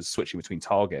AI, which was switching between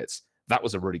targets, that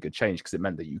was a really good change because it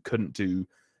meant that you couldn't do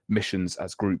missions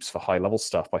as groups for high level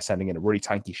stuff by sending in a really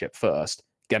tanky ship first,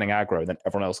 getting aggro, and then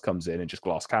everyone else comes in and just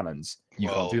glass cannons. You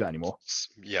can't do that anymore.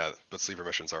 Yeah, but sleeper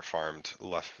missions are farmed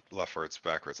leftwards,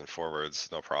 backwards, and forwards,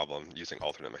 no problem, using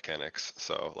alternate mechanics.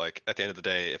 So, like, at the end of the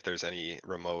day, if there's any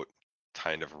remote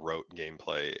kind of rote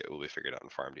gameplay, it will be figured out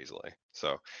and farmed easily.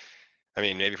 So, I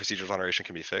mean, maybe procedural generation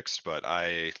can be fixed, but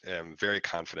I am very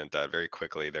confident that very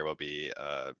quickly there will be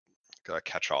a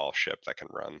catch-all ship that can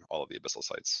run all of the abyssal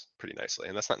sites pretty nicely.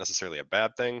 And that's not necessarily a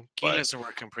bad thing. Healers are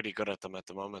working pretty good at them at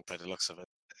the moment by the looks of it.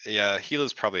 Yeah,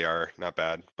 healers probably are not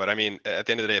bad. But I mean, at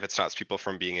the end of the day, if it stops people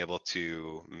from being able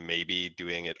to maybe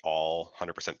doing it all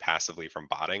 100% passively from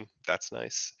botting, that's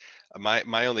nice.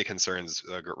 My only concerns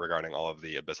regarding all of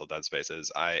the abyssal dead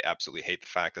spaces, I absolutely hate the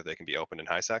fact that they can be opened in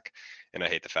HiSec. And I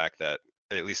hate the fact that,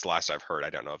 at least last I've heard, I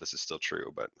don't know if this is still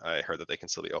true, but I heard that they can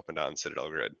still be opened on Citadel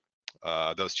Grid.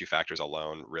 Those two factors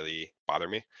alone really bother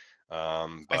me. But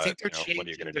I think they're what are you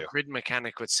changing gonna the do? grid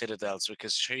mechanic with Citadels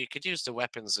because sure you could use the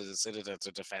weapons as a Citadel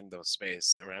to defend those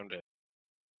space around it.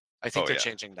 I think they're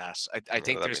changing that. I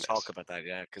think that'd there's be talk nice. about that,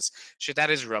 yeah, because sure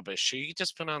that is rubbish. Sure, you could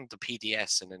just put on the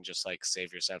PDS and then just like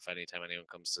save yourself anytime anyone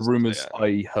comes to. Rumors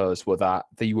I heard were that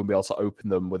you wouldn't be able to open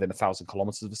them within 1,000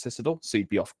 kilometers of the Citadel, so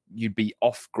you'd be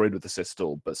off grid with the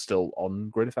Citadel, but still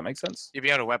on grid, if that makes sense. You'd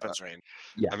be out of weapons range.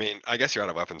 Yeah. I mean, I guess you're out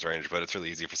of weapons range, but it's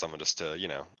really easy for someone just to,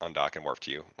 undock and warp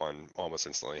to you on almost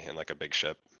instantly in like a big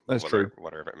ship. That's true.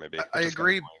 Whatever it may be. I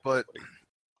agree, but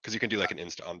because you can do like an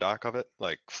insta undock of it,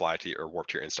 like fly to or warp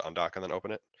to your insta undock and then open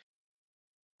it.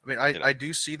 I mean, I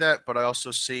do see that, but I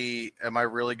also see, am I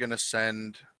really going to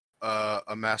send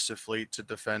a massive fleet to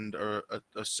defend a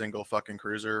single fucking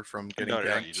cruiser from getting No,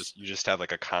 ganked? you just have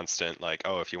like a constant like,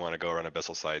 oh, if you want to go run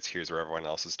abyssal sites, here's where everyone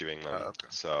else is doing them. Okay.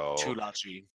 So Too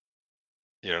largely.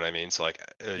 you know what I mean? So like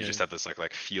you just have this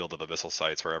like field of abyssal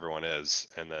sites where everyone is,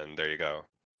 and then there you go.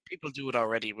 People do it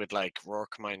already with like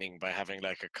Rourke mining by having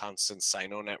like a constant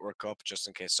Sino network up just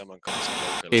in case someone comes in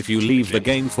local. If you leave the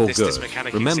game for This good,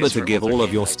 mechanic remember exists to for give other all of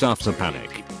game your modes, stuff to so Panic.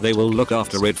 people They will don't look do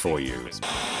after this it for you.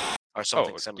 Or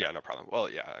something Oh, similar. yeah, no problem. Well,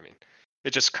 yeah, I mean,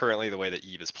 it just currently the way that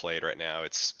Eve is played right now,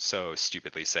 it's so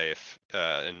stupidly safe.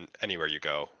 And anywhere you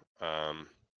go,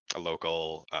 a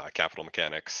local, capital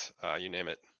mechanics, you name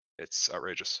it, it's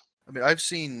outrageous. I mean, I've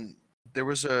seen there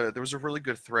was a really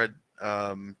good thread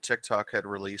TikTok had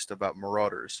released about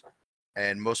Marauders,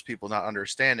 and most people not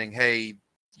understanding. Hey,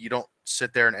 you don't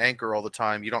sit there and anchor all the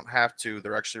time. You don't have to.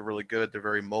 They're actually really good. They're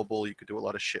very mobile. You could do a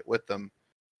lot of shit with them.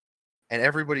 And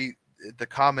everybody, the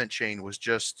comment chain was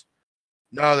just,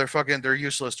 no, they're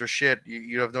useless. They're shit.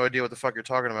 You have no idea what the fuck you're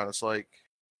talking about. It's like,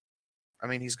 I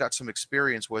mean, he's got some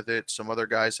experience with it. Some other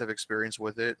guys have experience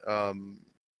with it.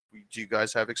 Do you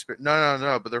guys have experience?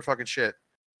 No, but they're fucking shit.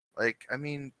 Like, I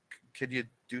mean, could you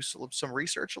do some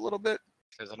research a little bit?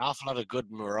 There's an awful lot of good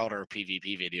Marauder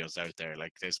PvP videos out there.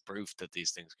 Like, there's proof that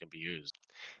these things can be used.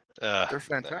 They're I mean,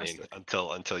 fantastic.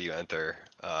 until you enter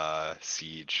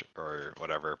Siege or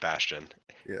whatever Bastion,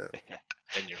 Yeah,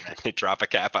 Then you're right. they drop a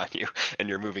cap on you, and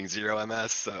you're moving 0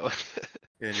 MS. So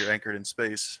and you're anchored in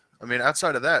space. I mean,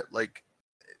 outside of that, like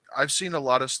I've seen a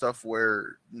lot of stuff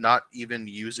where not even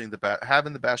using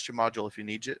having the Bastion module if you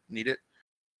need it,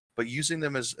 but using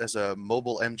them as a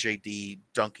mobile MJD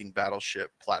dunking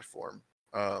battleship platform.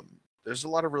 There's a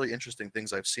lot of really interesting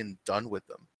things I've seen done with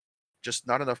them. Just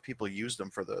not enough people use them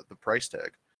for the price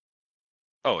tag.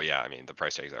 oh yeah, I mean the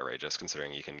price tag is outrageous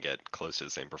considering you can get close to the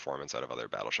same performance out of other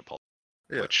battleship hulls,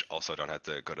 Yeah. which also don't have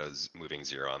to go to moving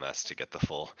 0 MS to get the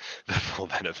full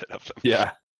benefit of them.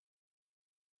 Yeah.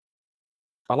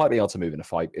 I like being able to move in a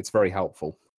fight. It's very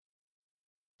helpful.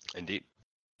 Indeed.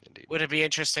 Would it be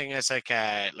interesting as like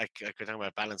we're talking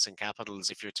about balancing capitals,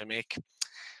 if you're to make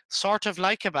sort of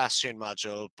like a Bastion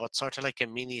module, but sort of like a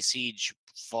mini Siege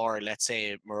for, let's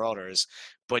say, Marauders,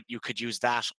 but you could use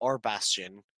that or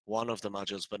Bastion, one of the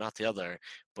modules, but not the other,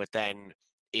 but then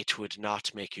it would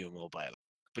not make you mobile,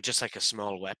 but just like a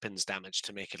small weapons damage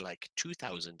to make it like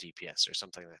 2000 DPS or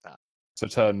something like that. So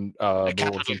turn Marauders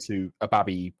capital- into a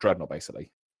Babby Dreadnought, basically.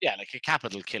 Yeah, like a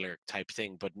capital killer type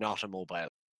thing, but not a mobile.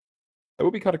 It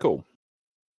would be kind of cool.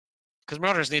 Because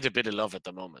Marauders need a bit of love at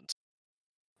the moment.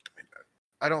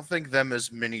 I don't think them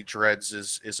as mini dreads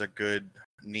is a good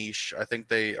niche. I think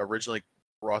they originally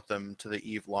brought them to the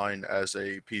EVE line as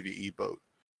a PvE boat,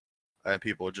 and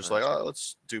people were just like, "Oh,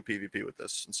 let's do PvP with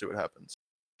this and see what happens."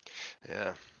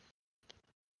 Yeah.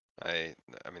 I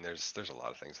mean, there's a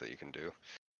lot of things that you can do,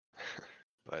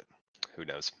 but who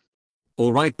knows?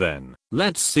 Alright then,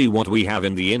 let's see what we have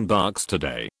in the inbox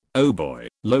today. Oh boy,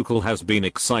 local has been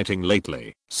exciting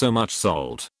lately. So much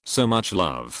salt, so much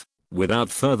love. Without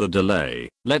further delay,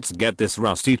 let's get this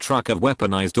rusty truck of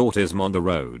weaponized autism on the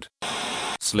road.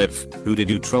 Sliv, who did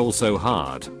you troll so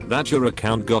hard that your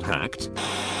account got hacked?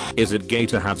 Is it gay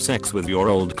to have sex with your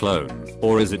old clone,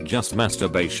 or is it just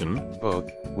masturbation?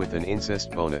 Both, with an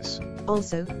incest bonus.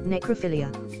 Also, necrophilia.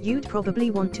 You'd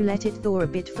probably want to let it thaw a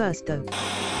bit first though.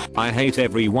 I hate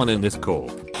everyone in this call.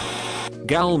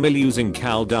 Gal mill using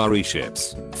Caldari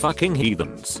ships, fucking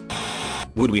heathens.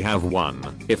 Would we have won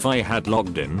if I had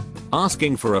logged in,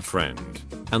 asking for a friend,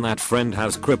 and that friend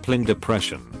has crippling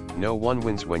depression? No one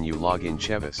wins when you log in,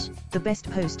 Chevis. The best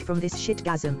post from this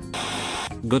shitgasm.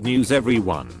 Good news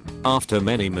everyone, after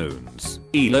many moons,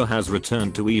 Elo has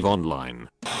returned to EVE Online.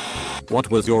 What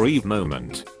was your EVE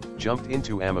moment? Jumped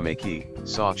into Amameki,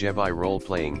 saw Jebai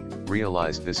role-playing,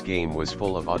 realized this game was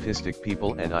full of autistic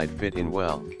people and I'd fit in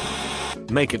well.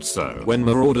 Make it so when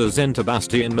Marauders enter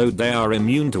Bastion mode they are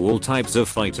immune to all types of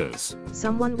fighters.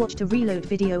 Someone watched a reload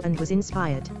video and was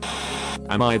inspired.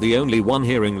 Am I the only one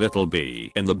hearing Little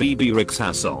B in the BB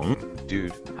Rexha song?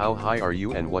 Dude, how high are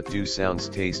you and what do sounds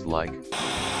taste like?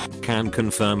 Can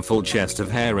confirm full chest of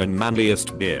hair and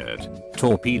manliest beard.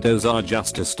 Torpedoes are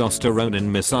just testosterone in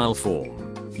missile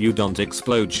form. You don't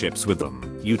explode ships with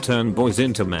them, you turn boys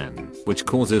into men, which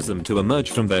causes them to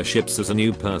emerge from their ships as a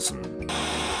new person.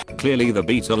 Clearly the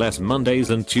beta-less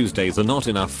Mondays and Tuesdays are not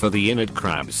enough for the Init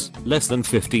crabs, less than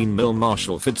 15 mil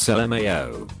Marshall Fitz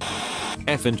LMAO.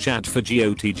 F in chat for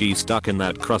GOTG stuck in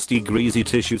that crusty greasy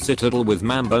tissue citadel with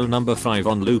Mambo number 5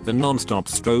 on loop and non-stop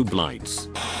strobe lights.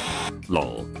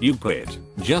 Lol, you quit,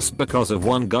 just because of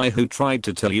one guy who tried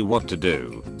to tell you what to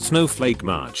do, snowflake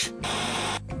much.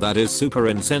 That is super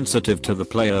insensitive to the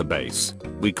player base,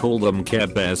 we call them Care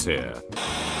Bears here.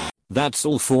 That's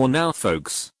all for now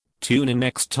folks. Tune in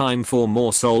next time for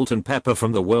more salt and pepper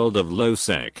from the world of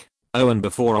low-sec. Oh, and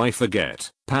before I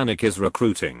forget, Panic is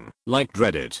recruiting, like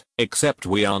Dreaded, except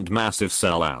we aren't massive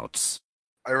sellouts.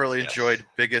 I really Yes. enjoyed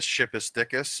Biggest Shippest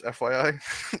Dickus, FYI.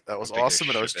 That was Biggest awesome,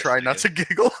 and I was Shippest trying not to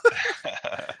giggle.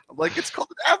 I'm like, it's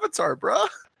called an avatar, bruh.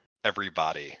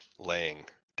 Everybody laying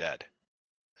dead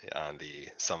on the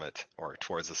summit or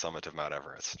towards the summit of Mount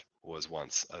Everest was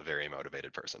once a very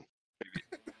motivated person.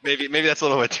 Maybe that's a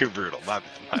little bit too brutal.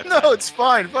 No, it's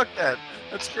fine. Fuck that.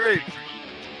 That's great.